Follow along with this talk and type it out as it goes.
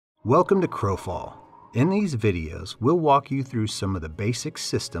Welcome to Crowfall. In these videos, we'll walk you through some of the basic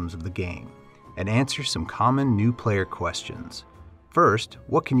systems of the game and answer some common new player questions. First,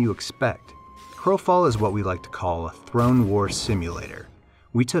 what can you expect? Crowfall is what we like to call a throne war simulator.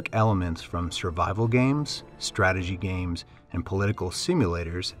 We took elements from survival games, strategy games, and political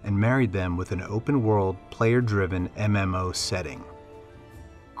simulators and married them with an open-world, player-driven MMO setting.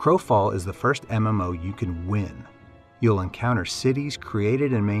 Crowfall is the first MMO you can win. You'll encounter cities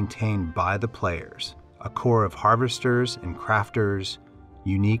created and maintained by the players, a core of harvesters and crafters,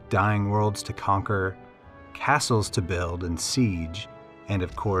 unique dying worlds to conquer, castles to build and siege, and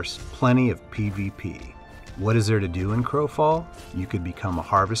of course, plenty of PvP. What is there to do in Crowfall? You could become a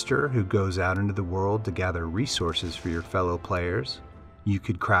harvester who goes out into the world to gather resources for your fellow players. You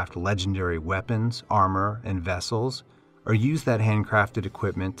could craft legendary weapons, armor, and vessels, or use that handcrafted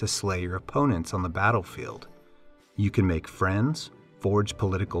equipment to slay your opponents on the battlefield. You can make friends, forge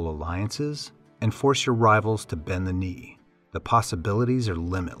political alliances, and force your rivals to bend the knee. The possibilities are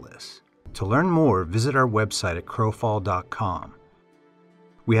limitless. To learn more, visit our website at crowfall.com.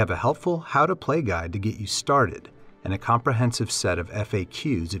 We have a helpful how-to-play guide to get you started and a comprehensive set of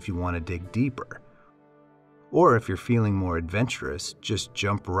FAQs if you want to dig deeper. Or if you're feeling more adventurous, just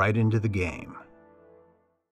jump right into the game.